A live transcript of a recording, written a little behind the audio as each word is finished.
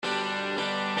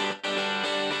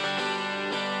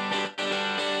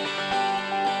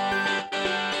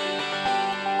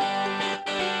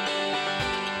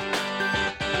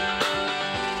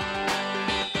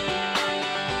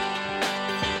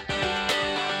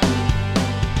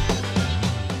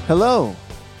Hello,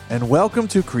 and welcome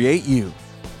to Create You,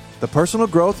 the personal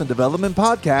growth and development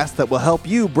podcast that will help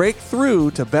you break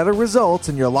through to better results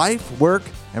in your life, work,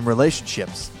 and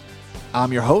relationships.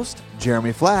 I'm your host,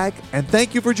 Jeremy Flagg, and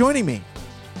thank you for joining me.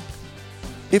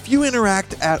 If you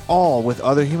interact at all with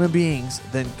other human beings,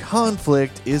 then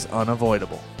conflict is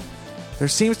unavoidable. There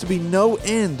seems to be no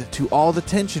end to all the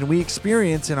tension we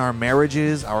experience in our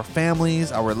marriages, our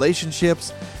families, our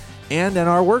relationships, and in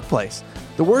our workplace.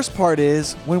 The worst part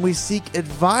is when we seek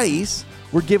advice,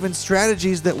 we're given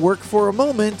strategies that work for a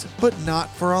moment, but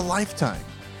not for a lifetime.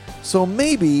 So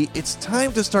maybe it's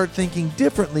time to start thinking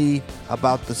differently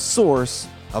about the source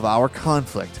of our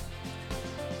conflict.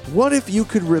 What if you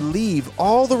could relieve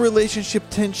all the relationship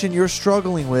tension you're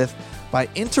struggling with by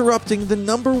interrupting the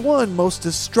number one most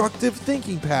destructive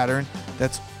thinking pattern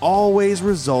that's always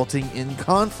resulting in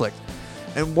conflict?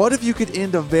 And what if you could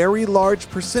end a very large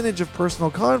percentage of personal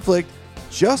conflict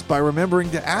just by remembering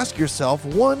to ask yourself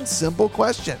one simple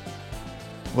question?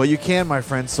 Well, you can, my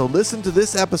friends, so listen to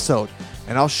this episode,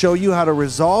 and I'll show you how to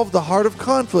resolve the heart of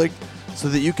conflict so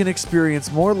that you can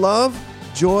experience more love,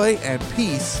 joy, and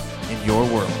peace in your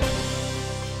world.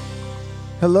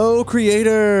 Hello,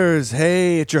 creators.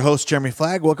 Hey, it's your host, Jeremy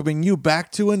Flagg, welcoming you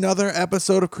back to another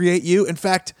episode of Create You. In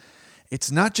fact, it's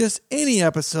not just any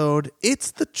episode,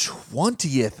 it's the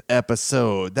 20th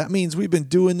episode. That means we've been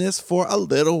doing this for a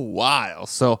little while.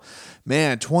 So,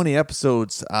 man, 20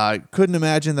 episodes. I couldn't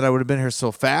imagine that I would have been here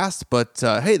so fast, but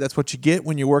hey, that's what you get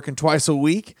when you're working twice a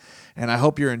week. And I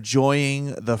hope you're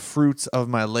enjoying the fruits of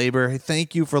my labor. Hey,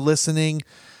 thank you for listening.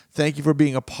 Thank you for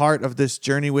being a part of this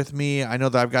journey with me. I know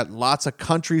that I've got lots of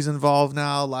countries involved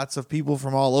now, lots of people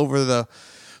from all over the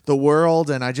world,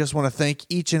 and I just want to thank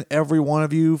each and every one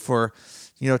of you for,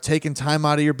 taking time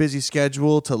out of your busy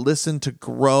schedule to listen, to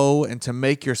grow, and to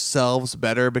make yourselves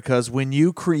better, because when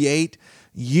you create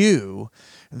you,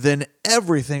 then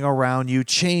everything around you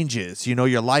changes.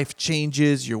 Your life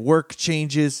changes, your work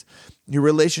changes, your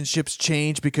relationships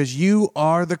change, because you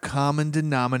are the common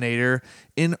denominator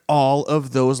in all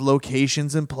of those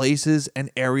locations and places and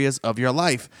areas of your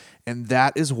life. And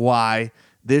that is why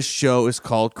this show is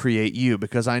called Create You,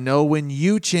 because I know when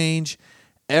you change,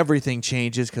 everything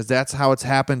changes, because that's how it's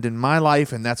happened in my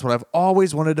life, and that's what I've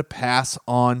always wanted to pass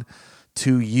on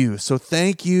to you. So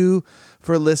thank you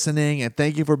for listening, and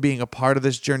thank you for being a part of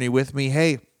this journey with me.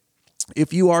 Hey,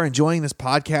 if you are enjoying this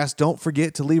podcast, don't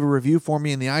forget to leave a review for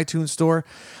me in the iTunes store.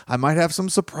 I might have some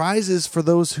surprises for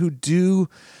those who do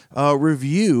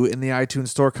review in the iTunes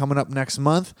store coming up next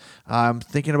month. I'm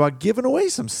thinking about giving away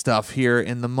some stuff here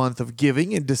in the month of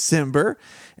giving in December.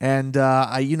 And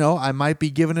I might be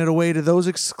giving it away to those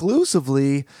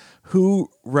exclusively who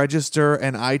register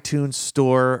an iTunes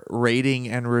store rating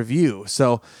and review.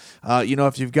 So,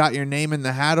 if you've got your name in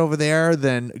the hat over there,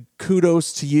 then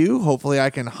kudos to you. Hopefully I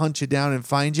can hunt you down and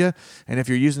find you. And if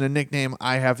you're using a nickname,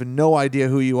 I have no idea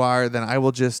who you are, then I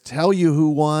will just tell you who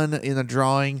won in the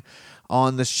drawing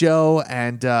on the show,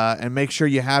 and make sure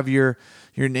you have your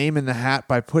name in the hat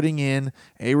by putting in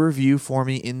a review for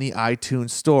me in the iTunes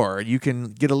store. You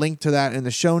can get a link to that in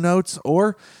the show notes,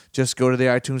 or just go to the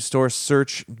iTunes store,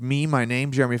 search my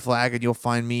name, Jeremy Flagg, and you'll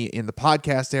find me in the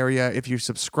podcast area. If you're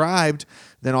subscribed,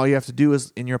 then all you have to do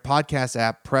is in your podcast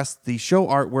app, press the show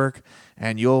artwork,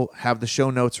 and you'll have the show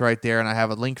notes right there. And I have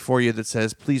a link for you that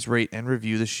says, please rate and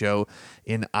review the show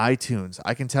in iTunes.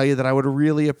 I can tell you that I would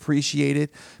really appreciate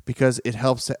it, because it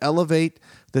helps to elevate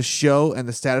the show and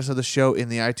the status of the show in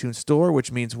the iTunes store,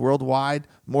 which means worldwide,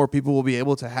 more people will be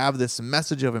able to have this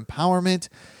message of empowerment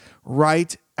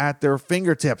right at their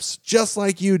fingertips, just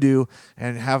like you do,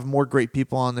 and have more great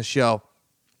people on the show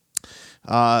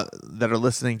that are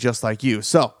listening just like you.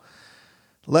 So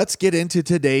let's get into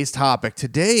today's topic.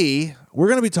 Today, we're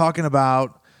going to be talking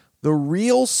about the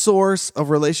real source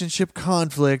of relationship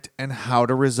conflict and how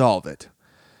to resolve it.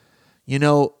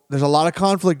 There's a lot of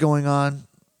conflict going on.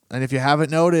 And if you haven't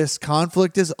noticed,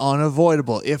 conflict is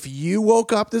unavoidable. If you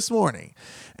woke up this morning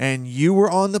and you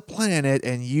were on the planet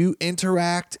and you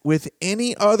interact with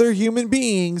any other human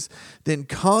beings, then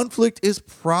conflict is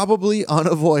probably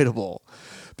unavoidable,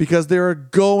 because there are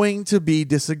going to be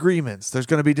disagreements. There's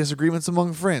going to be disagreements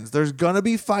among friends. There's going to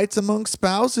be fights among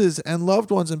spouses and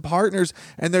loved ones and partners.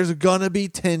 And there's going to be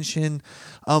tension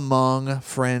among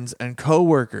friends and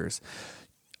coworkers.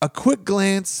 A quick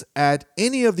glance at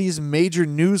any of these major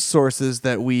news sources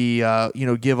that we,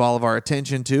 give all of our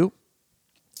attention to.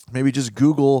 Maybe just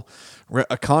Google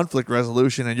a conflict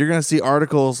resolution, and you're going to see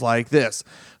articles like this.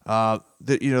 They're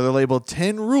labeled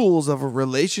 10 rules of a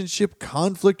relationship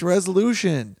conflict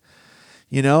resolution.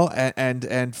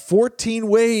 And 14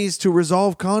 ways to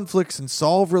resolve conflicts and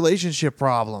solve relationship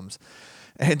problems.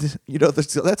 And,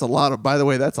 that's a lot of, by the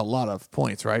way, that's a lot of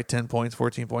points, right? 10 points,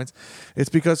 14 points. It's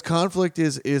because conflict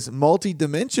is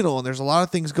multidimensional and there's a lot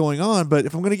of things going on. But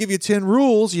if I'm going to give you 10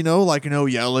 rules, like no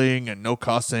yelling and no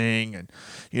cussing and,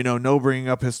 no bringing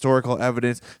up historical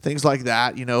evidence, things like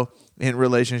that, in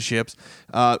relationships,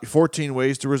 14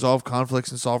 ways to resolve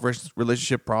conflicts and solve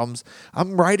relationship problems.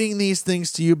 I'm writing these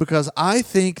things to you because I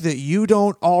think that you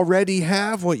don't already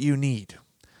have what you need.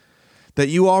 That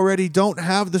you already don't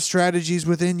have the strategies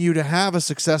within you to have a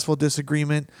successful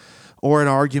disagreement or an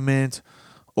argument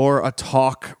or a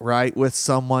talk, right, with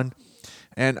someone.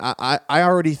 And I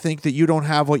already think that you don't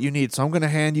have what you need. So I'm going to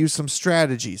hand you some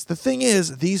strategies. The thing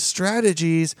is, these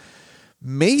strategies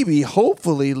maybe,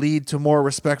 hopefully, lead to more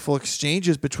respectful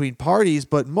exchanges between parties,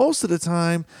 but most of the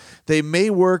time, they may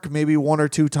work maybe one or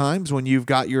two times when you've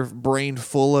got your brain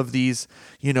full of these,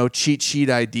 cheat sheet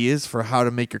ideas for how to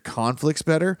make your conflicts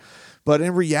better. But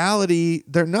in reality,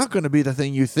 they're not going to be the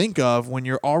thing you think of when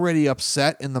you're already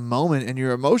upset in the moment and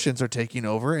your emotions are taking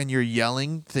over and you're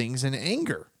yelling things in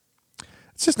anger.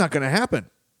 It's just not going to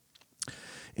happen.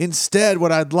 Instead,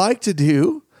 what I'd like to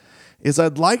do is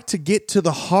I'd like to get to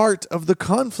the heart of the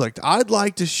conflict. I'd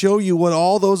like to show you what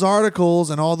all those articles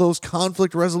and all those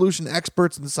conflict resolution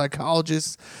experts and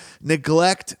psychologists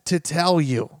neglect to tell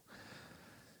you.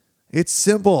 It's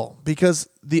simple because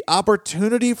the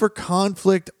opportunity for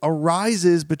conflict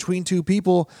arises between two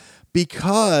people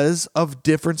because of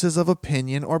differences of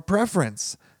opinion or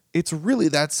preference. It's really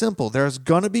that simple. There's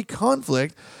going to be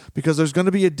conflict because there's going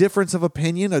to be a difference of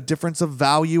opinion, a difference of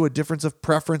value, a difference of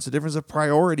preference, a difference of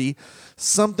priority,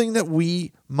 something that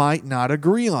we might not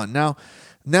agree on. Now,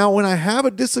 when I have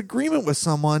a disagreement with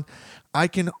someone, I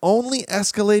can only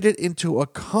escalate it into a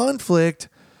conflict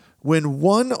when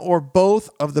one or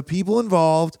both of the people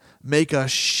involved make a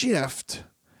shift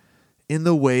in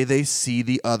the way they see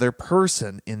the other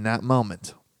person in that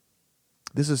moment.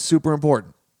 This is super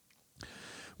important.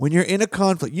 When you're in a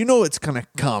conflict, it's going to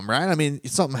come, right? I mean,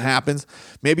 something happens.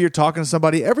 Maybe you're talking to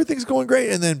somebody, everything's going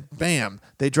great, and then bam,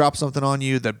 they drop something on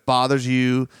you that bothers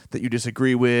you, that you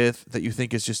disagree with, that you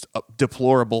think is just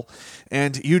deplorable,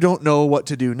 and you don't know what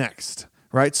to do next.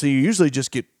 Right, so you usually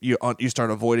just you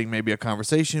start avoiding maybe a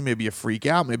conversation, maybe you freak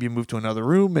out, maybe you move to another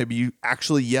room, maybe you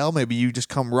actually yell, maybe you just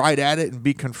come right at it and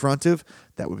be confrontive.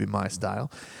 That would be my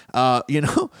style,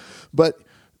 But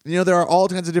there are all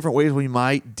kinds of different ways we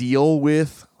might deal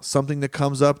with something that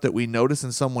comes up that we notice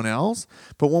in someone else.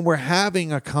 But when we're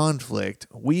having a conflict,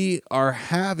 we are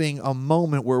having a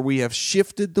moment where we have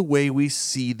shifted the way we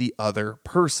see the other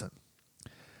person.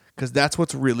 Because that's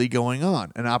what's really going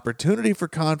on. An opportunity for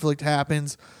conflict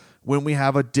happens when we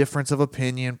have a difference of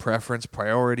opinion, preference,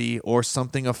 priority, or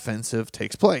something offensive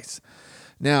takes place.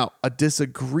 Now, a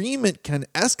disagreement can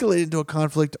escalate into a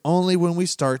conflict only when we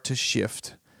start to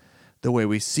shift the way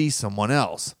we see someone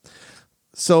else.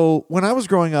 So when I was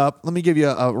growing up, let me give you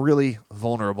a really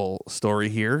vulnerable story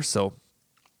here. So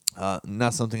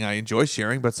not something I enjoy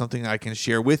sharing, but something I can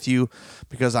share with you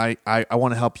because I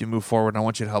want to help you move forward. And I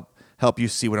want you to help you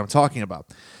see what I'm talking about.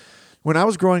 When I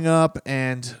was growing up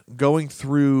and going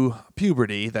through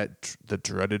puberty, the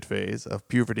dreaded phase of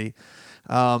puberty,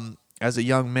 as a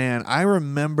young man, I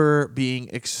remember being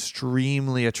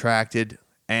extremely attracted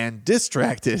and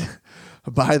distracted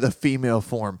by the female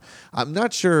form. I'm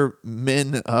not sure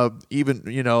men,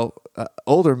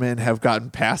 older men have gotten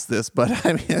past this, but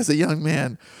I mean, as a young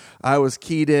man, I was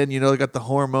keyed in, got the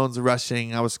hormones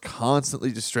rushing. I was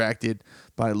constantly distracted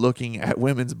by looking at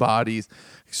women's bodies,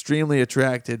 extremely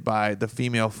attracted by the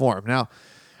female form. Now,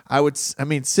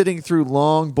 sitting through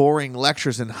long, boring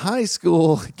lectures in high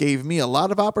school gave me a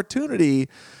lot of opportunity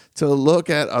to look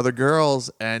at other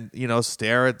girls and,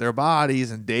 stare at their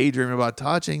bodies and daydream about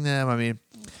touching them. I mean,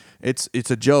 it's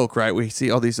a joke, right? We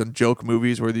see all these joke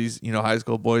movies where these, high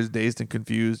school boys dazed and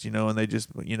confused, and they just,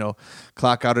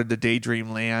 clock out into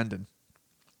daydream land. And,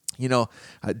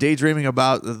 daydreaming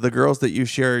about the girls that you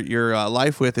share your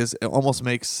life with it almost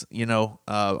makes,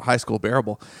 high school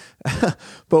bearable.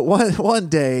 But one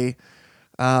day,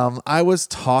 I was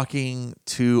talking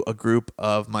to a group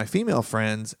of my female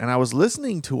friends, and I was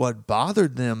listening to what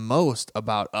bothered them most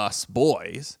about us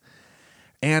boys.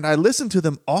 And I listened to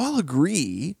them all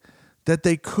agree that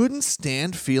they couldn't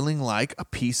stand feeling like a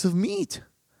piece of meat.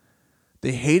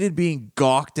 They hated being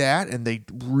gawked at, and they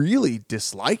really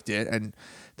disliked it. And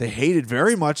they hated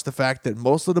very much the fact that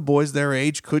most of the boys their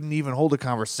age couldn't even hold a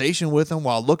conversation with them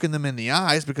while looking them in the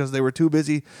eyes because they were too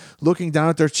busy looking down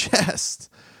at their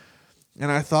chest.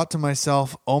 And I thought to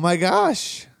myself, oh my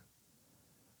gosh,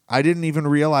 I didn't even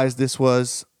realize this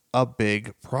was a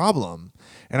big problem.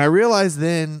 And I realized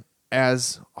then,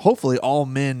 as hopefully all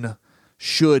men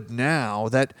should now,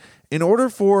 that in order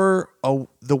for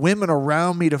the women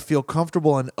around me to feel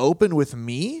comfortable and open with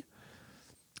me,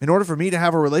 in order for me to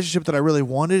have a relationship that I really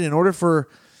wanted, in order for,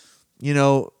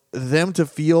 them to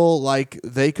feel like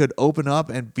they could open up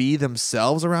and be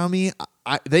themselves around me,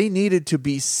 they needed to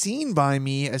be seen by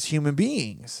me as human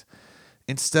beings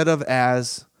instead of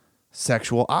as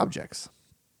sexual objects.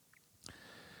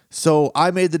 So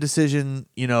I made the decision,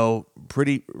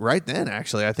 pretty right then,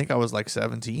 actually. I think I was like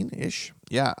 17-ish.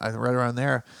 Yeah, right around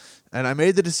there. And I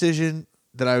made the decision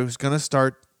that I was going to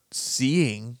start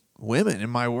seeing women in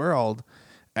my world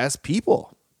as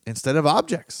people instead of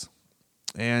objects.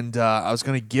 And I was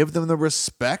going to give them the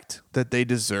respect that they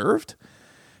deserved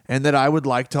and that I would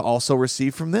like to also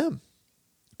receive from them.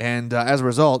 And as a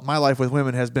result, my life with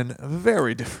women has been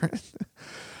very different.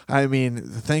 I mean,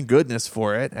 thank goodness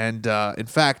for it. And in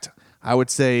fact, I would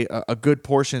say a good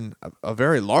portion, a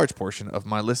very large portion of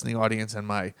my listening audience and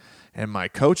my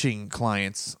coaching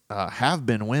clients have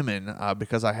been women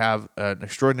because I have an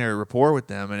extraordinary rapport with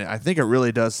them. And I think it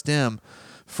really does stem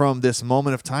from this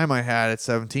moment of time I had at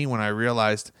 17 when I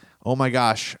realized, oh my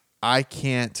gosh, I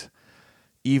can't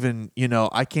even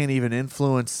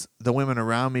influence the women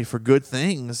around me for good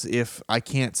things if I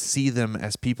can't see them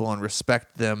as people and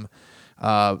respect them,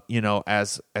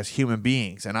 as human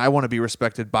beings. And I want to be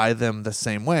respected by them the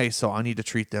same way, so I need to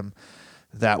treat them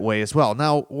that way as well.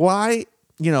 Now, why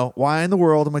in the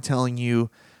world am I telling you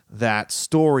that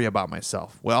story about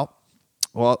myself? Well,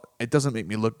 it doesn't make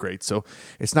me look great, so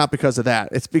it's not because of that.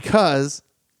 It's because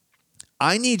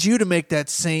I need you to make that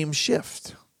same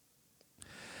shift.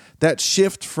 That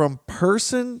shift from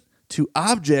person to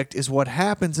object is what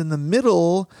happens in the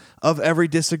middle of every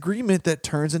disagreement that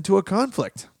turns into a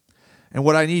conflict. And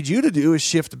what I need you to do is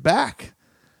shift back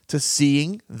to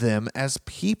seeing them as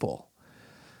people.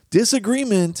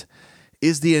 Disagreement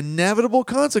is the inevitable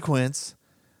consequence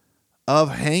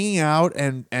of hanging out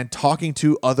and talking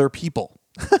to other people.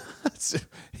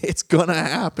 It's going to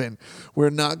happen. We're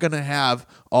not going to have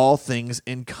all things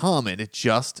in common. It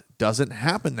just doesn't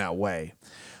happen that way.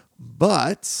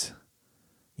 But,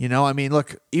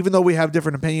 look, even though we have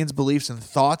different opinions, beliefs, and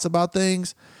thoughts about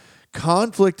things,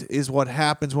 conflict is what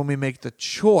happens when we make the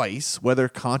choice, whether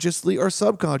consciously or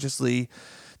subconsciously,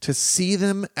 to see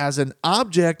them as an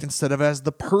object instead of as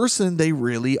the person they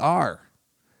really are.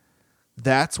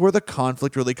 That's where the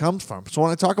conflict really comes from. So when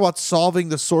I talk about solving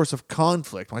the source of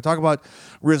conflict, when I talk about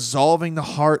resolving the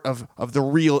heart of the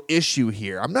real issue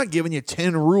here, I'm not giving you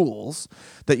 10 rules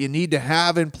that you need to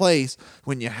have in place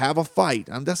when you have a fight.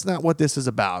 That's not what this is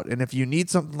about. And if you need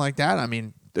something like that,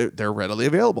 they're readily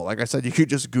available. Like I said, you could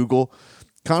just Google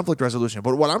conflict resolution.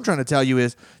 But what I'm trying to tell you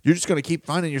is you're just going to keep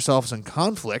finding yourselves in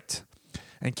conflict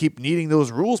and keep needing those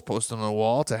rules posted on the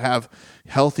wall to have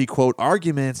healthy, quote,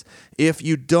 arguments if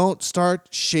you don't start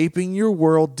shaping your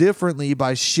world differently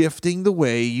by shifting the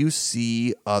way you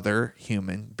see other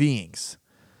human beings.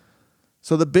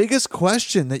 So the biggest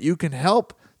question that you can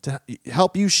help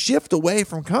you shift away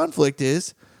from conflict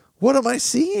is, what am I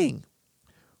seeing?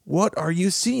 What are you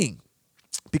seeing?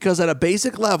 Because at a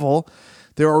basic level,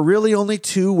 there are really only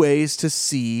two ways to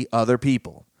see other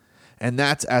people. And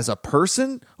that's as a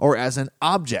person or as an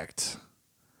object.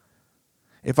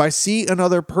 If I see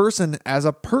another person, as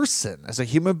a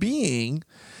human being,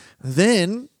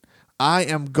 then I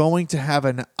am going to have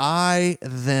an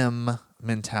I-them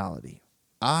mentality.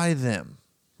 I-them,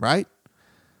 right?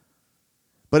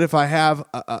 But if I have,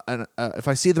 if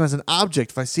I see them as an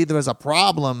object, if I see them as a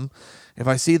problem, if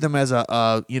I see them as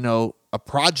a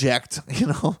project,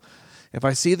 if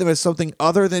I see them as something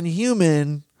other than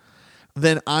human,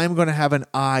 then I'm going to have an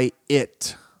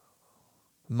I-it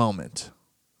moment.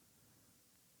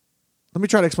 Let me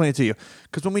try to explain it to you.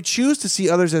 Because when we choose to see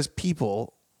others as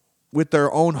people with their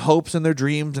own hopes and their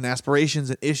dreams and aspirations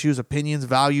and issues, opinions,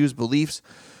 values, beliefs,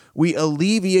 we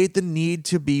alleviate the need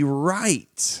to be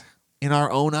right in our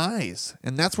own eyes.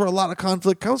 And that's where a lot of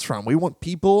conflict comes from. We want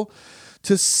people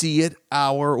to see it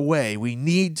our way. We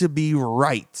need to be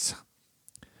right.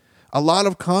 A lot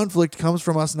of conflict comes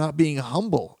from us not being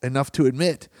humble enough to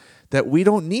admit that we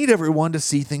don't need everyone to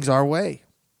see things our way.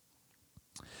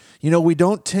 We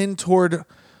don't tend toward an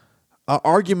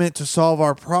argument to solve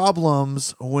our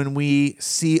problems when we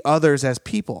see others as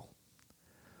people.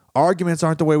 Arguments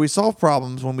aren't the way we solve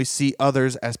problems when we see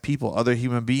others as people, other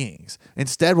human beings.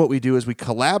 Instead, what we do is we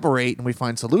collaborate and we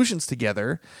find solutions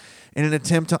together in an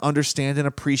attempt to understand and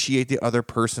appreciate the other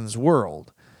person's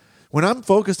world. When I'm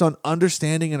focused on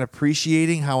understanding and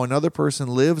appreciating how another person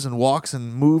lives and walks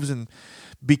and moves and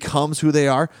becomes who they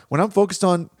are, when I'm focused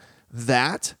on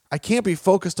that, I can't be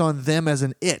focused on them as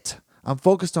an it. I'm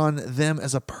focused on them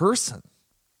as a person.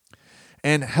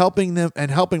 and helping them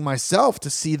and helping myself to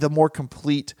see the more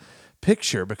complete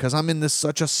picture, because I'm in this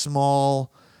such a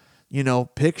small,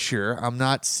 picture. I'm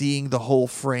not seeing the whole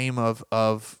frame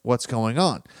of what's going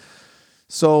on.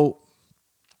 So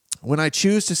when I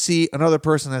choose to see another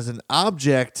person as an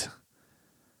object,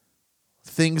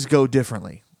 things go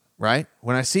differently, right?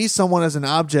 When I see someone as an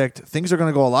object, things are going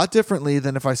to go a lot differently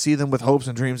than if I see them with hopes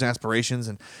and dreams and aspirations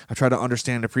and I try to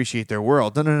understand and appreciate their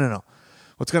world. No.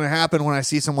 What's going to happen when I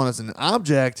see someone as an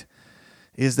object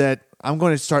is that I'm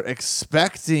going to start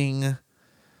expecting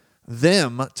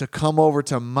them to come over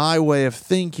to my way of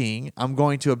thinking. I'm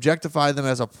going to objectify them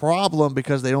as a problem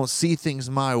because they don't see things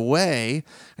my way.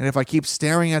 And if I keep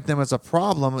staring at them as a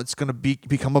problem, it's going to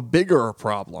become a bigger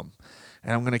problem.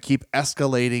 And I'm going to keep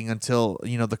escalating until,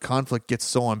 the conflict gets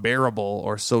so unbearable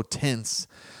or so tense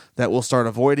that we'll start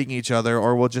avoiding each other,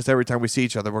 or we'll just, every time we see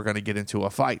each other, we're going to get into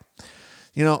a fight.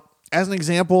 As an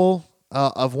example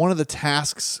of one of the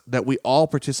tasks that we all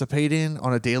participate in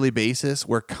on a daily basis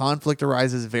where conflict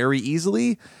arises very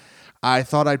easily, I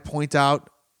thought I'd point out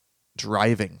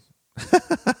driving.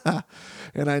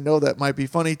 And I know that might be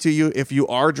funny to you if you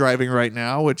are driving right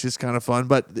now, which is kind of fun,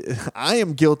 but I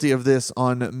am guilty of this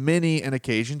on many an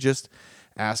occasion. Just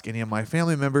ask any of my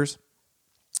family members.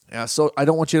 So I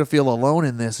don't want you to feel alone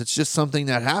in this. It's just something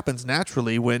that happens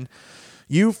naturally when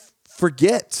you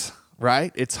forget,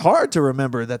 right? It's hard to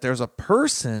remember that there's a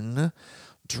person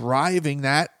driving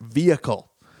that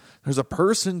vehicle. There's a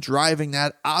person driving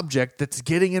that object that's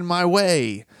getting in my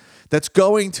way, that's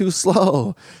going too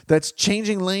slow, that's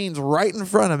changing lanes right in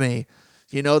front of me.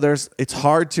 It's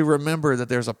hard to remember that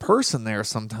there's a person there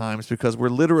sometimes because we're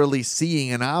literally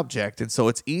seeing an object. And so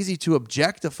it's easy to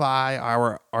objectify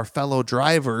our fellow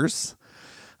drivers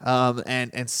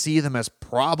and see them as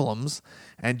problems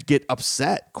and get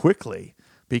upset quickly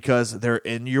because they're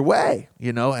in your way,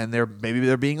 and maybe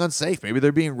they're being unsafe, maybe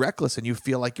they're being reckless, and you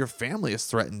feel like your family is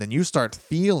threatened, and you start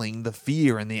feeling the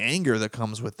fear and the anger that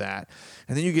comes with that,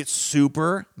 and then you get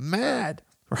super mad,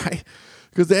 right?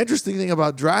 Because the interesting thing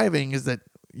about driving is that,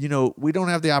 we don't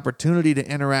have the opportunity to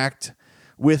interact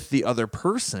with the other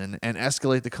person and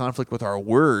escalate the conflict with our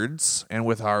words and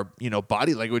with our,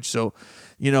 body language. So,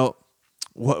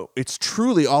 it's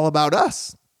truly all about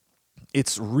us.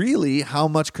 It's really how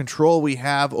much control we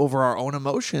have over our own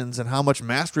emotions and how much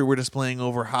mastery we're displaying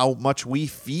over how much we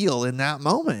feel in that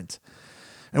moment.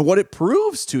 And what it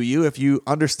proves to you, if you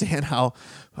understand how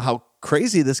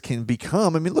crazy this can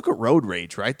become. I mean, look at road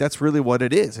rage, right? That's really what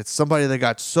it is. It's somebody that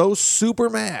got so super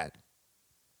mad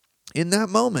in that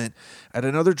moment at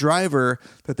another driver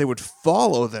that they would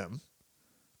follow them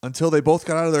until they both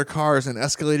got out of their cars and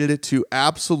escalated it to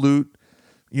absolute,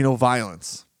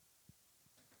 violence.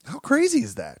 How crazy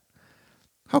is that?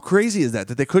 How crazy is that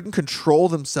they couldn't control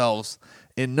themselves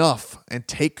enough and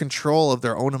take control of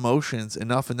their own emotions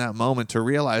enough in that moment to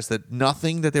realize that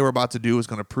nothing that they were about to do was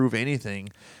going to prove anything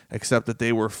except that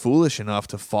they were foolish enough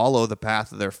to follow the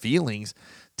path of their feelings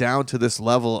down to this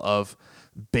level of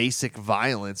basic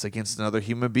violence against another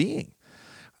human being.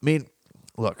 I mean,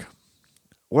 look,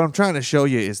 what I'm trying to show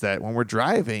you is that when we're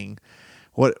driving,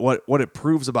 what it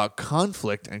proves about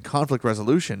conflict and conflict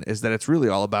resolution is that it's really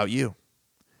all about you.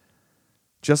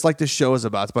 Just like this show is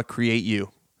about, it's about create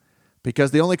you.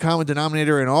 Because the only common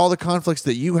denominator in all the conflicts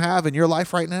that you have in your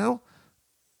life right now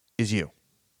is you.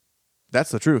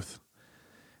 That's the truth.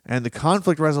 And the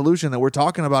conflict resolution that we're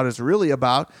talking about is really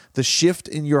about the shift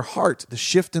in your heart, the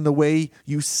shift in the way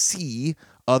you see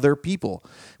other people.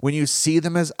 When you see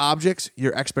them as objects,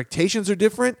 your expectations are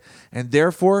different, and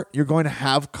therefore you're going to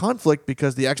have conflict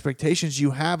because the expectations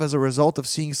you have as a result of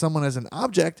seeing someone as an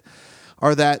object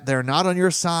are that they're not on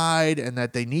your side and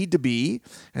that they need to be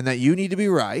and that you need to be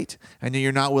right and that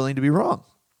you're not willing to be wrong,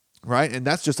 right? And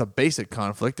that's just a basic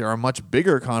conflict. There are much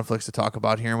bigger conflicts to talk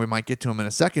about here, and we might get to them in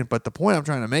a second. But the point I'm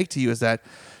trying to make to you is that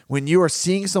when you are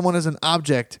seeing someone as an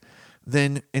object,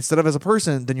 then instead of as a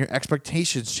person, then your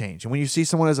expectations change. And when you see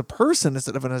someone as a person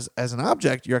instead of as an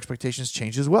object, your expectations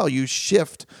change as well. You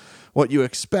shift what you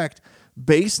expect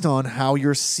based on how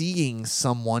you're seeing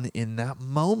someone in that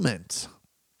moment.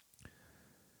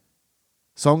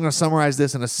 So I'm going to summarize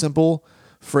this in a simple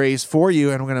phrase for you,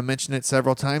 and I'm going to mention it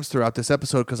several times throughout this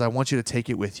episode because I want you to take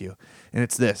it with you. And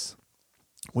it's this.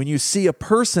 When you see a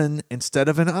person instead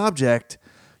of an object,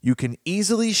 you can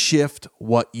easily shift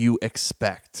what you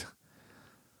expect.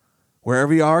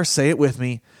 Wherever you are, say it with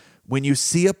me. When you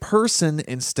see a person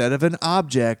instead of an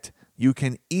object, you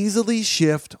can easily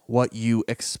shift what you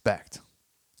expect.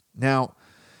 Now,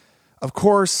 of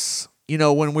course,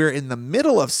 when we're in the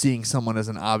middle of seeing someone as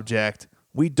an object,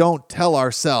 we don't tell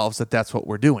ourselves that that's what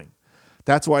we're doing.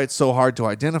 That's why it's so hard to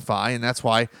identify, and that's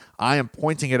why I am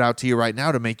pointing it out to you right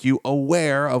now to make you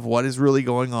aware of what is really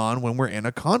going on when we're in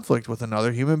a conflict with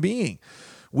another human being.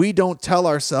 We don't tell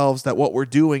ourselves that what we're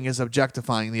doing is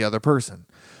objectifying the other person.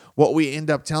 What we end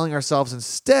up telling ourselves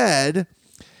instead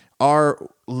are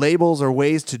labels or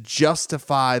ways to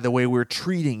justify the way we're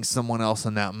treating someone else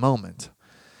in that moment.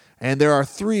 And there are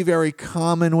 3 very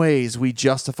common ways we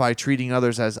justify treating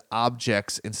others as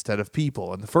objects instead of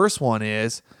people. And the first one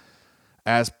is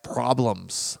as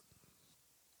problems.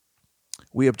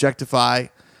 We objectify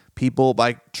people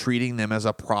by treating them as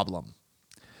a problem.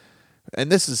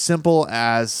 And this is simple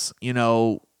as,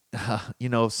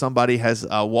 somebody has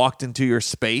walked into your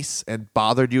space and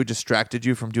bothered you, distracted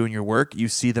you from doing your work. You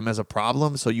see them as a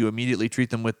problem, so you immediately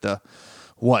treat them with the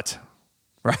what,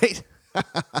 right?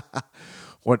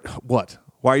 What?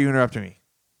 Why are you interrupting me?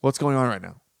 What's going on right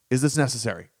now? Is this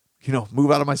necessary?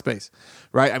 Move out of my space,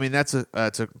 right? I mean, that's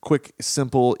a quick,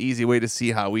 simple, easy way to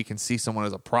see how we can see someone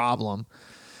as a problem.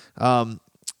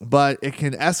 But it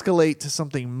can escalate to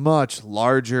something much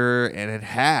larger, and it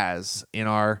has in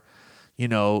our,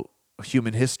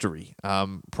 human history,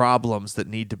 problems that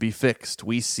need to be fixed.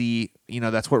 We see,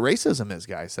 that's what racism is,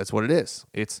 guys. That's what it is.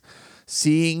 It's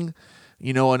seeing,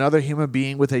 another human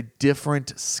being with a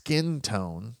different skin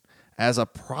tone as a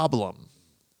problem.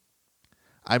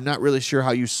 I'm not really sure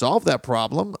how you solve that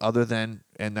problem other than,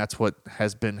 and that's what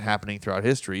has been happening throughout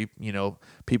history,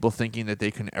 people thinking that they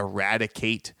can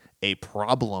eradicate a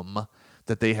problem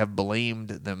that they have blamed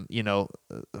them,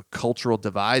 cultural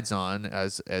divides on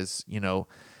as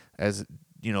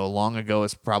long ago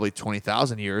as probably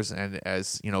 20,000 years, and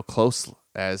as, close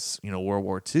as, World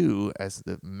War II, as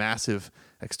the massive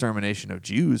extermination of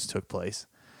Jews took place.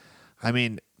 I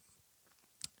mean,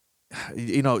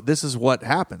 this is what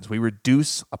happens. We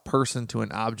reduce a person to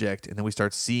an object, and then we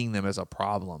start seeing them as a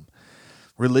problem.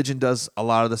 Religion does a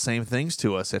lot of the same things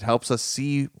to us. It helps us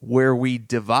see where we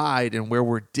divide and where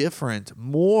we're different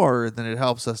more than it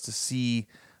helps us to see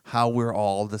how we're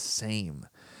all the same.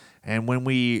 And when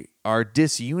we are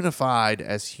disunified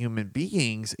as human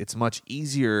beings, it's much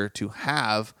easier to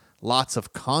have lots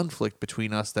of conflict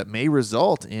between us that may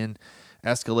result in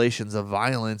escalations of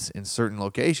violence in certain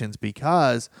locations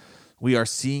because we are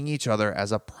seeing each other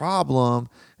as a problem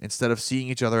instead of seeing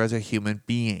each other as a human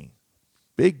being.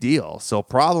 Big deal. So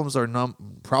problems are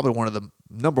probably one of the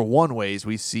number one ways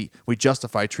we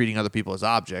justify treating other people as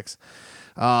objects.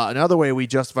 Another way we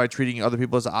justify treating other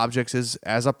people as objects is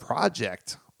as a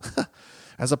project,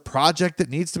 as a project that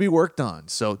needs to be worked on.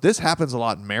 So this happens a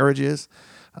lot in marriages.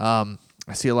 I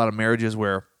see a lot of marriages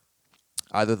where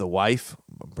either the wife,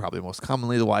 probably most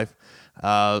commonly the wife,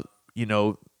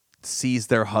 sees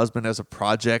their husband as a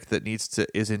project that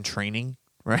is in training,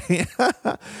 right?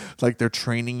 Like they're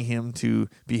training him to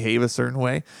behave a certain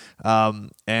way.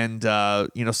 Sometimes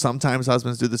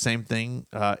husbands do the same thing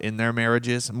in their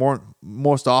marriages.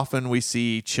 Most often we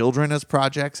see children as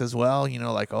projects as well,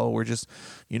 we're just,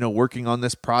 working on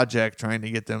this project, trying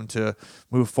to get them to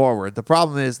move forward. The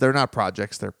problem is they're not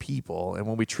projects, they're people. And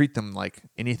when we treat them like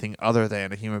anything other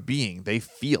than a human being, they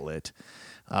feel it.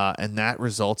 And that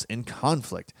results in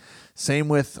conflict. Same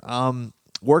with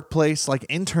workplace, like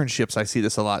internships. I see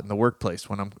this a lot in the workplace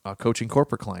when I'm coaching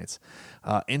corporate clients.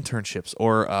 Internships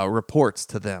or reports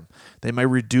to them. They might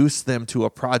reduce them to a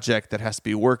project that has to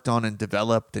be worked on and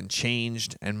developed and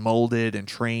changed and molded and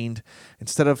trained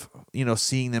instead of,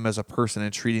 seeing them as a person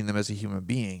and treating them as a human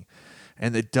being.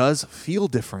 And it does feel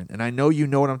different. And I know you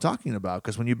know what I'm talking about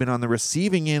because when you've been on the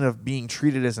receiving end of being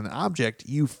treated as an object,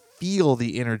 you feel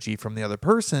the energy from the other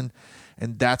person,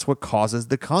 and that's what causes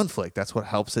the conflict. That's what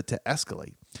helps it to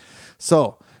escalate.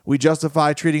 So we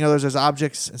justify treating others as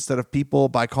objects instead of people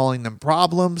by calling them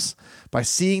problems, by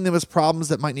seeing them as problems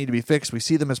that might need to be fixed. We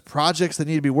see them as projects that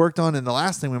need to be worked on, and the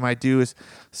last thing we might do is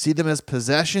see them as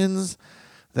possessions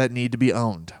that need to be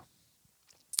owned.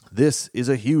 This is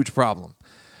a huge problem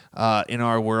in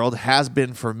our world, has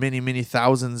been for many, many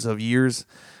thousands of years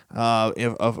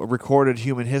of recorded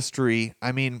human history.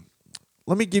 I mean,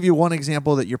 let me give you one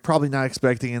example that you're probably not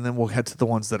expecting, and then we'll head to the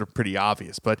ones that are pretty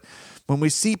obvious. But when we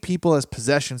see people as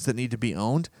possessions that need to be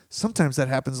owned, sometimes that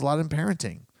happens a lot in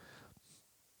parenting.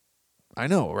 I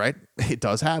know, right? It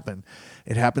does happen.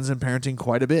 It happens in parenting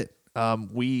quite a bit.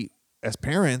 We, as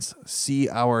parents, see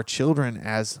our children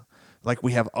as like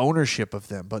we have ownership of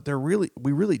them, but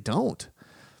we really don't.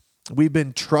 We've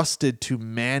been trusted to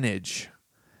manage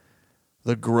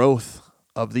the growth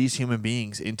of these human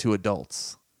beings into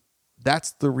adults.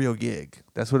 That's the real gig.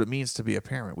 That's what it means to be a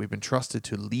parent. We've been trusted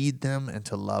to lead them and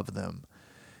to love them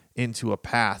into a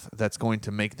path that's going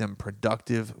to make them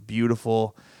productive,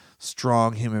 beautiful,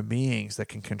 strong human beings that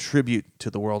can contribute to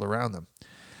the world around them.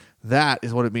 That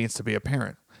is what it means to be a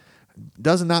parent.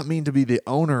 Does not mean to be the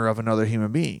owner of another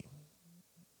human being.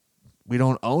 We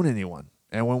don't own anyone.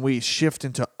 And when we shift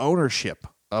into ownership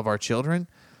of our children,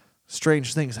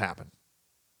 strange things happen,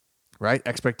 right?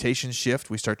 Expectations shift.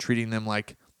 We start treating them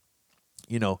like,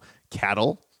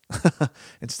 cattle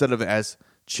instead of as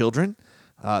children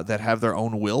that have their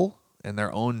own will and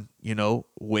their own,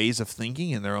 ways of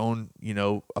thinking and their own,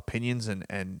 opinions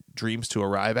and dreams to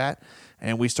arrive at.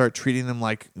 And we start treating them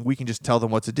like we can just tell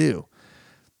them what to do.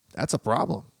 That's a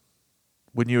problem.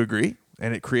 Wouldn't you agree?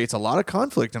 And it creates a lot of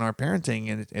conflict in our parenting,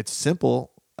 and it's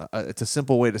simple. It's a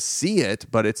simple way to see it,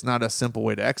 but it's not a simple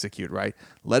way to execute, right?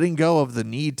 Letting go of the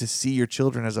need to see your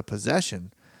children as a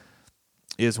possession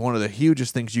is one of the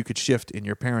hugest things you could shift in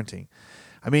your parenting.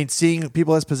 I mean, seeing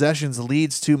people as possessions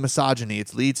leads to misogyny.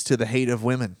 It leads to the hate of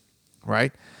women,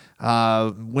 right?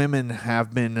 Women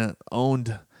have been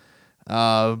owned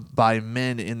by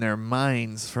men in their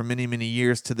minds for many, many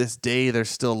years. To this day, there's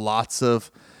still lots of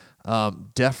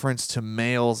deference to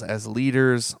males as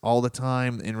leaders all the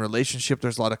time. In relationship,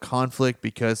 there's a lot of conflict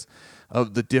because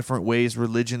of the different ways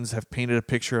religions have painted a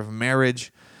picture of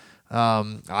marriage.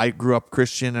 I grew up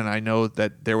Christian, and I know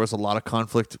that there was a lot of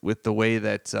conflict with the way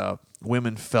that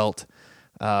women felt.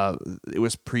 It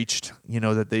was preached,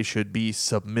 that they should be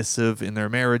submissive in their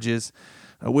marriages,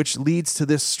 which leads to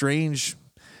this strange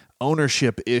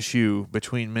ownership issue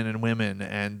between men and women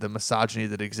and the misogyny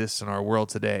that exists in our world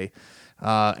today.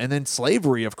 And then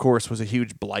slavery, of course, was a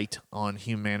huge blight on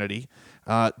humanity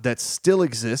that still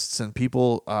exists, and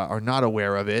people are not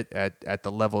aware of it at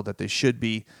the level that they should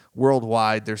be.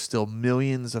 Worldwide, there's still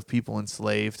millions of people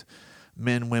enslaved,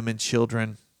 men, women,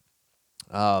 children,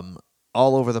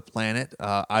 all over the planet,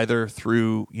 either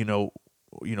through,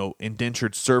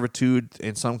 indentured servitude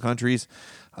in some countries,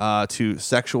 to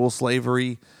sexual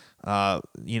slavery,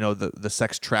 the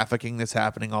sex trafficking that's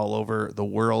happening all over the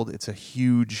world. It's a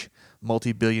huge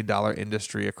multi-billion-dollar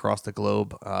industry across the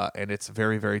globe, and it's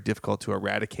very, very difficult to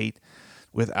eradicate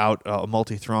without a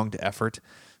multi-thronged effort.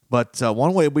 But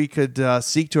one way we could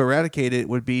seek to eradicate it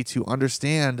would be to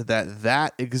understand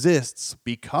that exists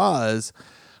because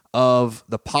of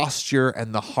the posture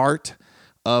and the heart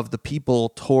of the people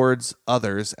towards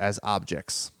others as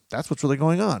objects. That's what's really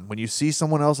going on. When you see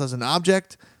someone else as an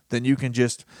object, then you can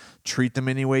just treat them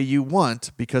any way you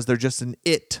want because they're just an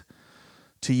it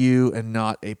to you and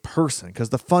not a person. Because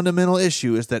the fundamental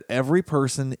issue is that every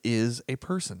person is a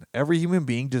person. Every human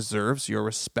being deserves your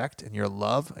respect and your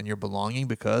love and your belonging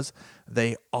because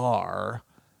they are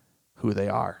who they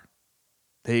are.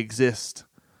 They exist.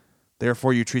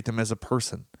 Therefore, you treat them as a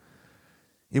person.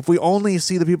 If we only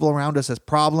see the people around us as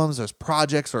problems, as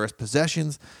projects, or as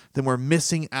possessions, then we're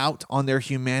missing out on their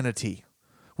humanity.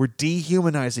 We're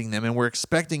dehumanizing them, and we're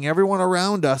expecting everyone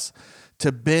around us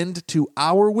to bend to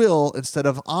our will instead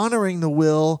of honoring the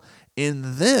will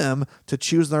in them to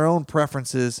choose their own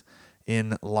preferences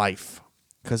in life.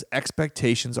 Because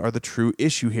expectations are the true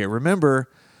issue here. Remember,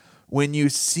 when you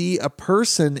see a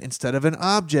person instead of an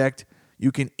object,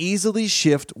 you can easily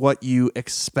shift what you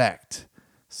expect.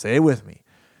 Say it with me.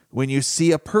 When you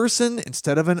see a person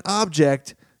instead of an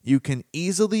object, you can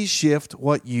easily shift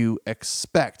what you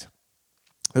expect.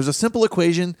 There's a simple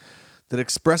equation that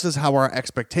expresses how our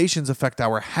expectations affect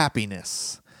our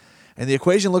happiness. And the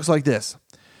equation looks like this.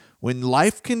 When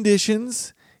life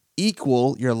conditions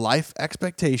equal your life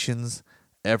expectations,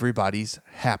 everybody's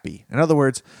happy. In other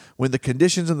words, when the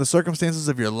conditions and the circumstances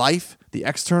of your life, the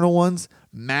external ones,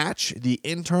 match the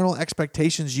internal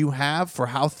expectations you have for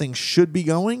how things should be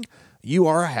going, you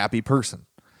are a happy person,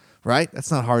 right?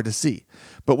 That's not hard to see.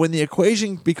 But when the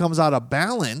equation becomes out of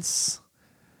balance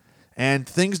and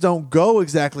things don't go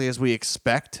exactly as we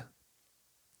expect,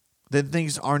 then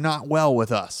things are not well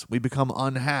with us. We become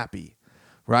unhappy,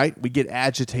 right? We get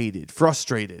agitated,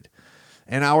 frustrated.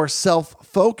 And our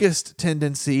self-focused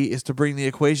tendency is to bring the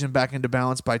equation back into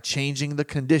balance by changing the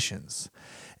conditions.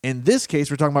 In this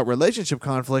case, we're talking about relationship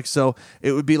conflict, so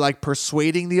it would be like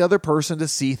persuading the other person to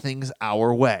see things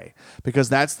our way, because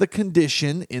that's the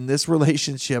condition in this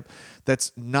relationship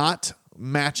that's not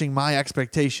matching my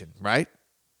expectation, right?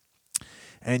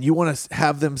 And you want to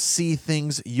have them see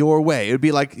things your way. It would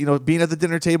be like, being at the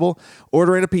dinner table,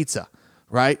 ordering a pizza,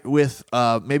 right? With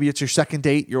maybe it's your second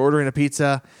date, you're ordering a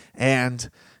pizza, and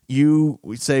you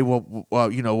say, well, what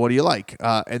do you like?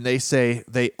 And they say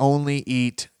they only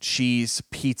eat cheese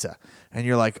pizza. And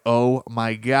you're like, oh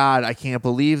my God, I can't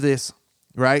believe this.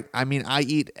 right? I mean, I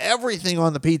eat everything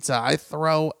on the pizza. I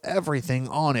throw everything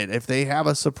on it. If they have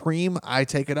a Supreme, I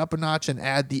take it up a notch and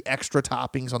add the extra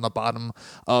toppings on the bottom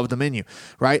of the menu,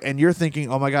 right? And you're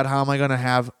thinking, oh my God, how am I going to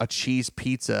have a cheese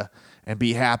pizza and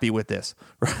be happy with this,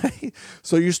 right?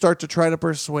 So you start to try to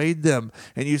persuade them,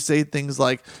 and you say things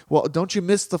like, well, don't you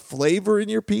miss the flavor in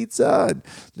your pizza?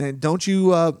 And don't you,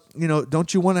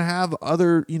 don't you want to have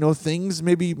other, things,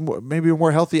 maybe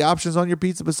more healthy options on your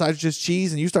pizza besides just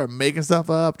cheese? And you start making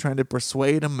stuff up, trying to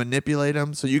persuade them, manipulate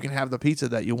them so you can have the pizza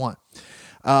that you want.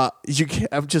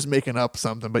 I'm just making up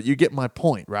something, but you get my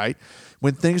point, right?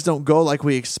 When things don't go like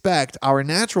we expect, our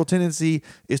natural tendency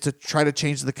is to try to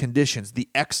change the conditions, the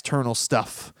external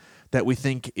stuff that we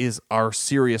think is our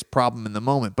serious problem in the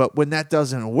moment. But when that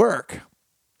doesn't work,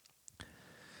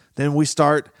 then we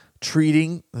start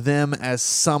treating them as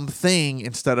something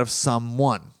instead of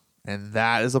someone. And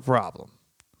that is a problem,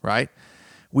 right?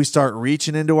 We start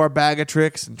reaching into our bag of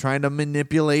tricks and trying to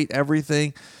manipulate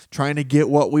everything, trying to get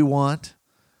what we want.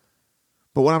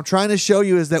 But what I'm trying to show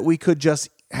you is that we could just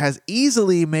has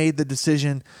easily made the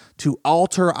decision to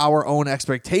alter our own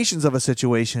expectations of a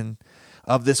situation,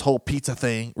 of this whole pizza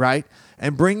thing, right?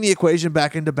 And bring the equation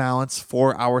back into balance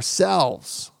for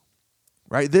ourselves,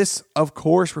 right? This, of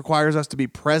course, requires us to be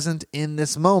present in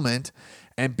this moment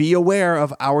and be aware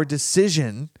of our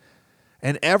decision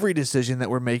and every decision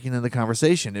that we're making in the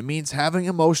conversation. It means having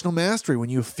emotional mastery. When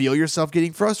you feel yourself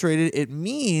getting frustrated, it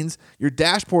means your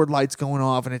dashboard light's going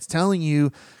off and it's telling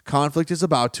you conflict is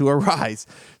about to arise.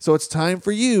 So it's time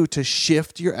for you to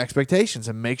shift your expectations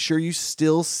and make sure you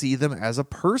still see them as a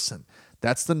person.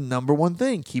 That's the number one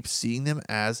thing. Keep seeing them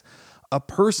as a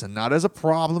person, not as a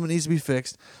problem that needs to be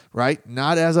fixed, right?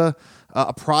 Not as a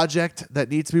project that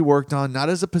needs to be worked on, not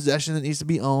as a possession that needs to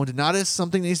be owned, not as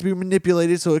something that needs to be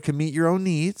manipulated so it can meet your own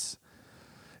needs.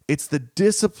 It's the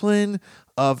discipline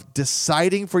of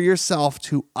deciding for yourself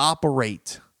to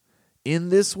operate in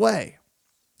this way,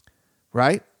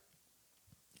 right?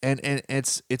 And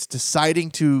it's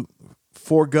deciding to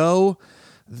forego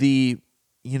the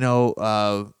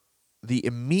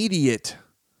immediate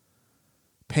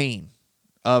pain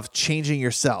of changing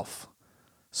yourself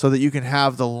so that you can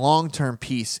have the long-term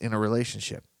peace in a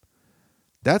relationship.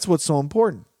 That's what's so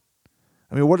important.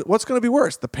 I mean, what's going to be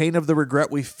worse? The pain of the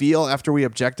regret we feel after we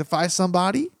objectify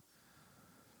somebody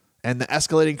and the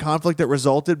escalating conflict that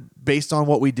resulted based on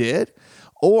what we did?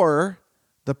 Or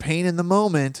the pain in the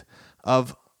moment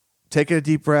of taking a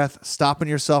deep breath, stopping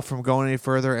yourself from going any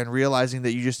further and realizing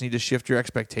that you just need to shift your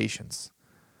expectations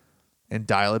and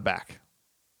dial it back,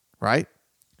 right?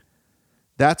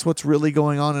 That's what's really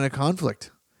going on in a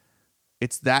conflict.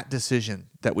 It's that decision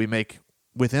that we make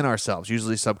within ourselves,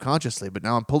 usually subconsciously. But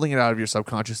now I'm pulling it out of your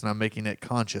subconscious and I'm making it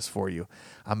conscious for you.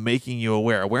 I'm making you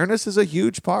aware. Awareness is a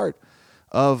huge part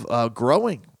of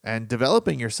growing and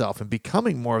developing yourself and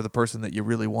becoming more of the person that you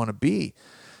really want to be.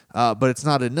 But it's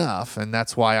not enough, and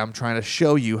that's why I'm trying to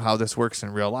show you how this works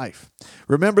in real life.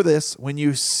 Remember this, when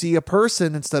you see a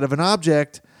person instead of an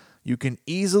object, you can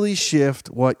easily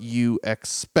shift what you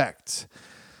expect.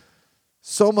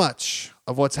 So much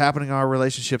of what's happening in our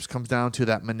relationships comes down to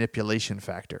that manipulation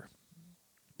factor.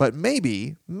 But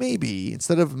maybe,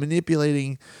 instead of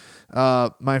manipulating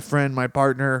my friend, my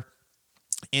partner,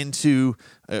 into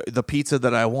the pizza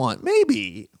that I want,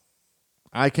 maybe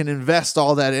I can invest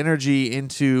all that energy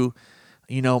into,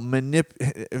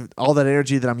 all that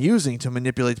energy that I'm using to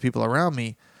manipulate the people around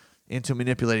me into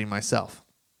manipulating myself.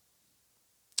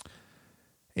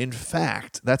 In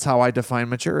fact, that's how I define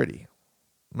maturity.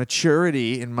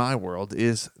 Maturity, in my world,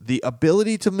 is the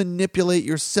ability to manipulate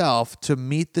yourself to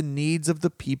meet the needs of the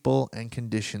people and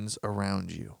conditions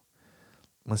around you.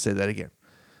 I'm going to say that again.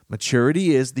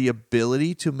 Maturity is the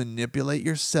ability to manipulate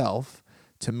yourself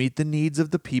to meet the needs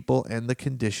of the people and the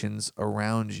conditions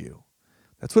around you.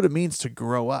 That's what it means to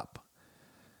grow up.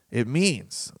 It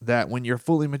means that when you're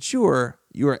fully mature,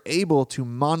 you are able to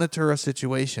monitor a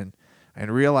situation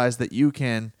and realize that you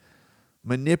can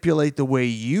manipulate the way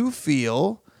you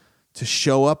feel to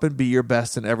show up and be your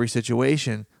best in every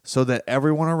situation so that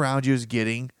everyone around you is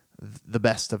getting the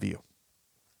best of you.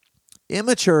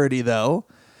 Immaturity, though,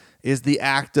 is the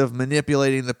act of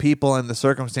manipulating the people and the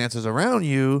circumstances around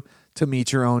you to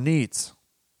meet your own needs.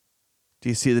 Do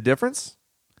you see the difference?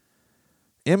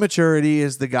 Immaturity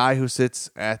is the guy who sits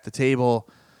at the table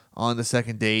on the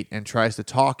second date and tries to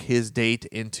talk his date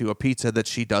into a pizza that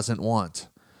she doesn't want,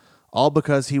 all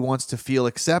because he wants to feel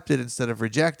accepted instead of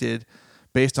rejected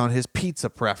based on his pizza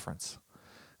preference,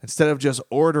 instead of just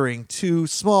ordering 2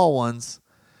 small ones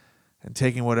and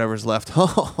taking whatever's left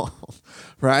home,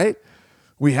 right?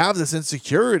 we have this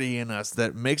insecurity in us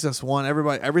that makes us want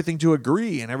everything to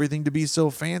agree and everything to be so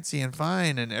fancy and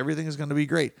fine and everything is going to be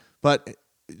great. But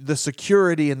the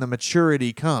security and the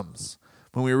maturity comes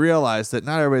when we realize that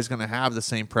not everybody's going to have the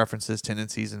same preferences,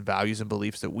 tendencies, and values and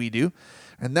beliefs that we do.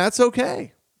 And that's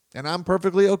okay. And I'm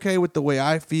perfectly okay with the way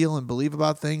I feel and believe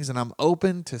about things, and I'm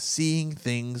open to seeing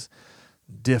things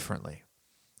differently.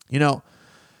 You know,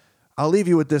 I'll leave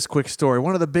you with this quick story.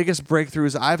 One of the biggest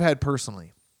breakthroughs I've had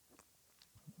personally,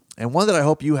 and one that I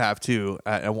hope you have too,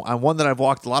 and one that I've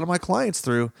walked a lot of my clients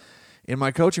through in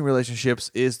my coaching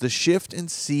relationships, is the shift in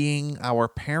seeing our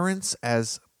parents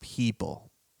as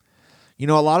people. You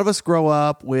know, a lot of us grow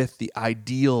up with the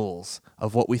ideals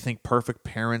of what we think perfect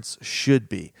parents should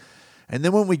be. And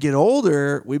then when we get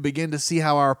older, we begin to see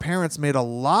how our parents made a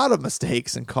lot of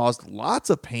mistakes and caused lots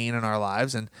of pain in our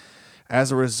lives. And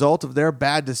as a result of their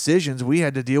bad decisions, we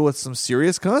had to deal with some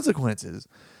serious consequences.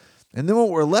 And then what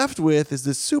we're left with is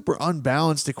this super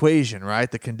unbalanced equation, right?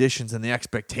 The conditions and the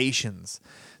expectations.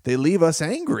 They leave us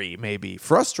angry, maybe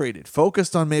frustrated,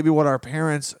 focused on maybe what our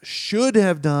parents should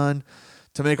have done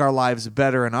to make our lives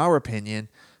better, in our opinion,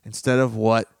 instead of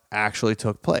what actually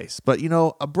took place. But, you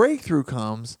know, a breakthrough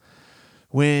comes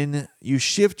when you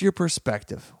shift your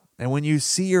perspective and when you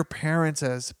see your parents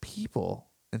as people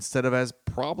instead of as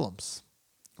problems,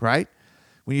 right?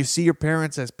 When you see your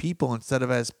parents as people instead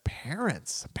of as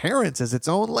parents. Parents is its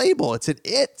own label. It's an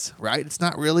it, right? It's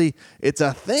not really, it's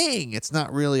a thing. It's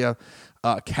not really a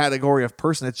category of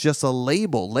person. It's just a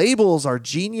label. Labels are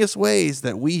genius ways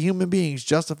that we human beings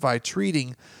justify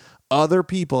treating other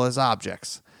people as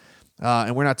objects.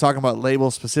 And we're not talking about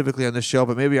labels specifically on this show,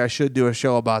 but maybe I should do a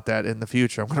show about that in the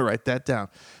future. I'm going to write that down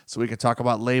so we can talk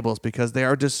about labels, because they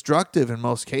are destructive in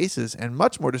most cases and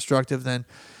much more destructive than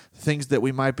things that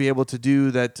we might be able to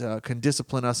do that can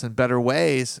discipline us in better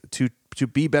ways to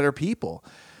be better people.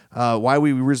 Why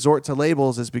we resort to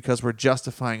labels is because we're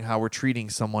justifying how we're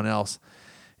treating someone else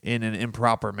in an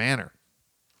improper manner.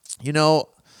 You know,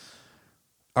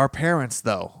 our parents,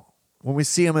 though, when we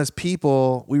see them as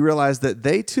people, we realize that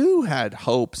they too had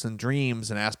hopes and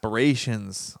dreams and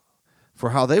aspirations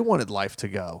for how they wanted life to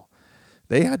go.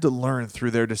 They had to learn through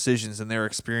their decisions and their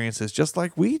experiences just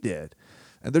like we did.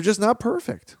 And they're just not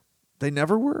perfect. They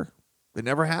never were. They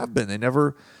never have been. They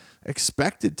never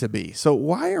expected to be. So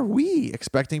why are we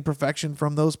expecting perfection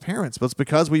from those parents? Well, it's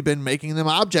because we've been making them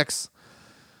objects.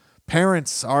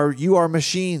 Parents you are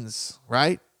machines,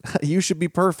 right? You should be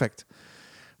perfect.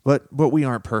 But we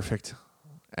aren't perfect.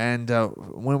 And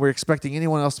when we're expecting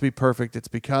anyone else to be perfect, it's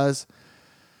because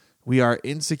we are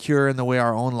insecure in the way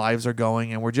our own lives are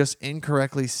going, and we're just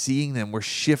incorrectly seeing them. We're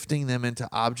shifting them into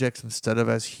objects instead of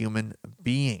as human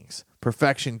beings.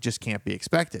 Perfection just can't be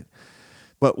expected.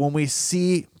 But when we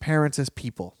see parents as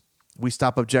people, we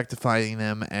stop objectifying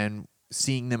them and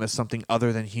seeing them as something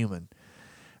other than human.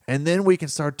 And then we can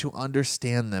start to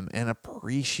understand them and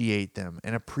appreciate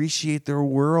their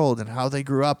world and how they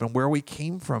grew up and where we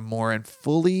came from more, and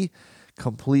fully,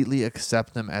 completely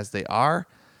accept them as they are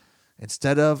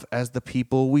instead of as the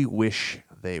people we wish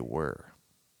they were.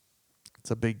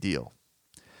 It's a big deal.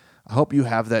 I hope you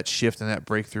have that shift and that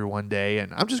breakthrough one day.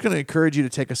 And I'm just going to encourage you to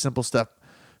take a simple step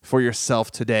for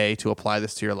yourself today to apply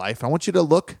this to your life. I want you to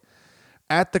look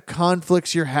at the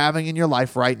conflicts you're having in your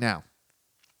life right now.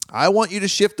 I want you to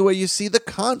shift the way you see the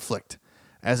conflict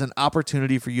as an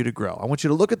opportunity for you to grow. I want you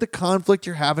to look at the conflict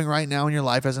you're having right now in your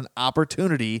life as an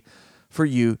opportunity for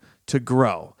you to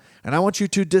grow. And I want you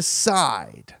to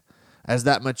decide, as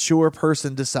that mature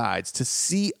person decides, to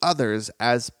see others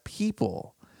as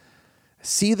people.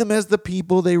 See them as the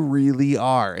people they really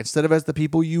are, instead of as the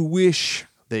people you wish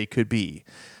they could be,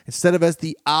 instead of as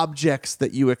the objects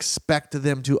that you expect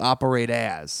them to operate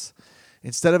as,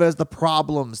 instead of as the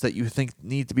problems that you think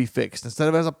need to be fixed, instead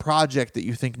of as a project that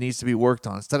you think needs to be worked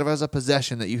on, instead of as a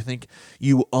possession that you think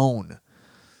you own.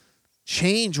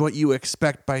 Change what you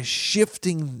expect by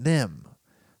shifting them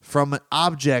from an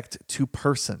object to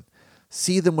person.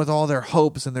 See them with all their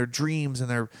hopes and their dreams and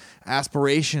their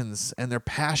aspirations and their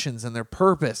passions and their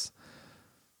purpose,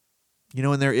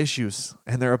 and their issues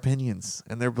and their opinions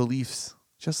and their beliefs,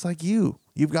 just like you.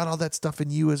 You've got all that stuff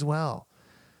in you as well.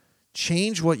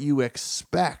 Change what you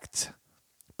expect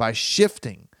by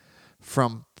shifting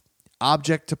from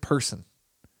object to person,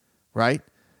 right?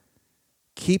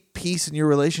 Keep peace in your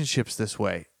relationships this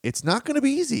way. It's not going to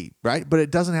be easy, right? But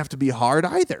it doesn't have to be hard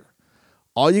either.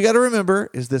 All you got to remember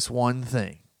is this one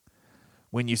thing.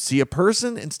 When you see a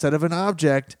person instead of an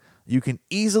object, you can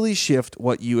easily shift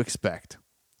what you expect.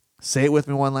 Say it with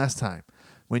me one last time.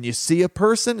 When you see a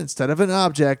person instead of an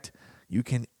object, you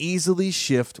can easily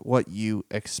shift what you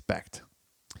expect.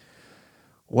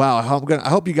 Wow, I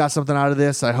hope you got something out of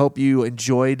this. I hope you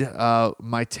enjoyed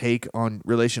my take on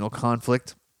relational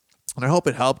conflict. And I hope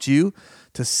it helped you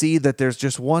to see that there's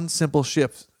just one simple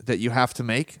shift that you have to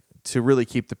make to really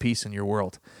keep the peace in your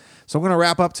world. So I'm going to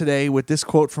wrap up today with this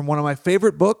quote from one of my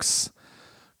favorite books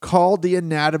called The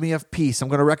Anatomy of Peace. I'm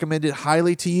going to recommend it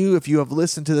highly to you. If you have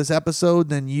listened to this episode,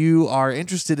 then you are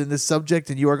interested in this subject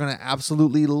and you are going to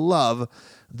absolutely love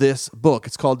this book.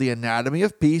 It's called The Anatomy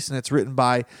of Peace, and it's written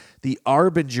by the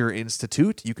Arbinger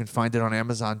Institute. You can find it on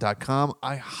Amazon.com.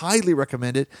 I highly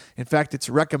recommend it. In fact, it's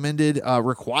recommended,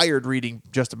 required reading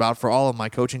just about for all of my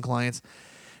coaching clients.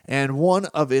 And one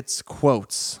of its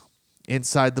quotes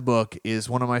inside the book is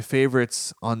one of my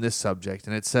favorites on this subject,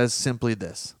 and it says simply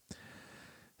this: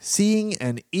 "Seeing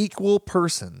an equal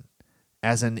person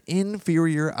as an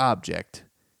inferior object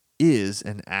is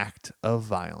an act of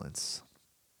violence."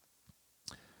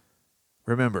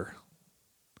 Remember,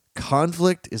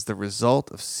 conflict is the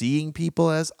result of seeing people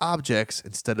as objects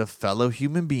instead of fellow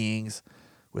human beings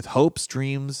with hopes,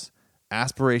 dreams,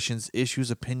 aspirations, issues,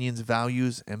 opinions,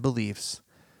 values, and beliefs,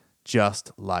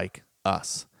 just like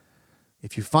us.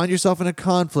 If you find yourself in a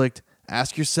conflict,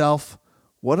 ask yourself,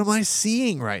 what am I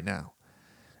seeing right now?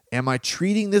 Am I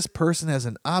treating this person as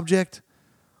an object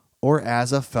or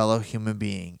as a fellow human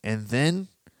being? And then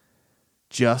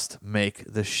just make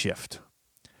the shift.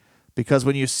 Because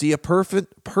when you see a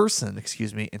perfect person,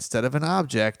 instead of an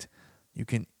object, you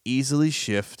can easily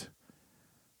shift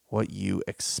what you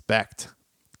expect.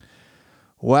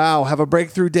 Wow, have a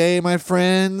breakthrough day, my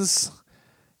friends.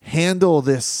 Handle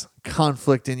this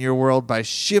conflict in your world by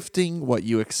shifting what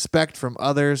you expect from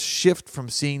others. Shift from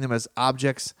seeing them as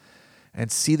objects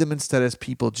and see them instead as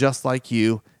people just like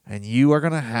you. And you are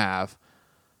going to have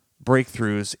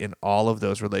breakthroughs in all of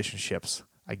those relationships.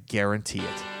 I guarantee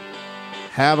it.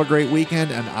 Have a great weekend,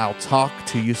 and I'll talk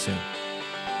to you soon.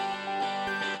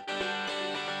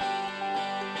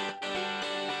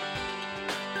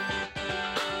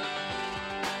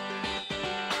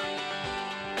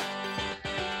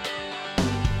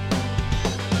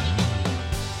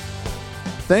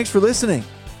 Thanks for listening.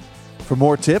 For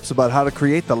more tips about how to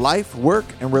create the life, work,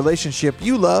 and relationship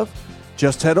you love,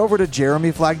 just head over to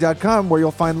jeremyflag.com, where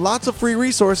you'll find lots of free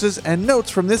resources and notes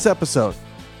from this episode.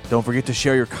 Don't forget to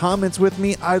share your comments with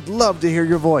me. I'd love to hear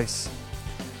your voice.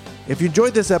 If you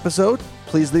enjoyed this episode,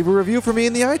 please leave a review for me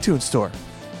in the iTunes store.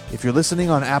 If you're listening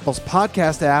on Apple's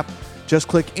podcast app, just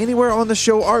click anywhere on the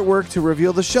show artwork to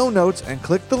reveal the show notes and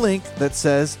click the link that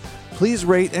says, "Please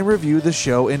rate and review the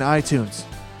show in iTunes."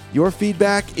 Your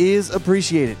feedback is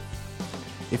appreciated.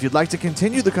 If you'd like to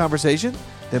continue the conversation,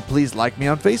 then please like me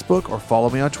on Facebook or follow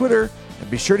me on Twitter,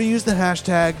 and be sure to use the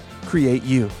hashtag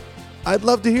CreateYou. I'd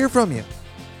love to hear from you.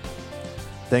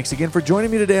 Thanks again for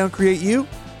joining me today on Create You,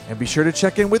 and be sure to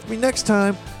check in with me next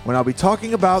time when I'll be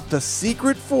talking about the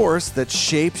secret force that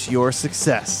shapes your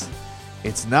success.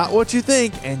 It's not what you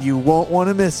think, and you won't want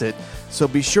to miss it, so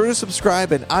be sure to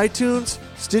subscribe in iTunes,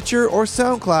 Stitcher, or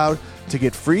SoundCloud to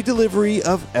get free delivery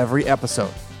of every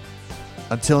episode.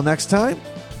 Until next time,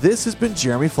 this has been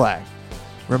Jeremy Flagg,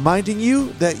 reminding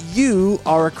you that you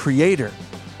are a creator.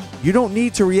 You don't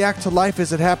need to react to life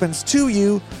as it happens to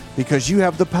you, because you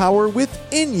have the power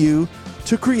within you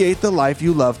to create the life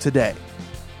you love today.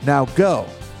 Now go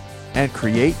and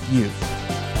create you.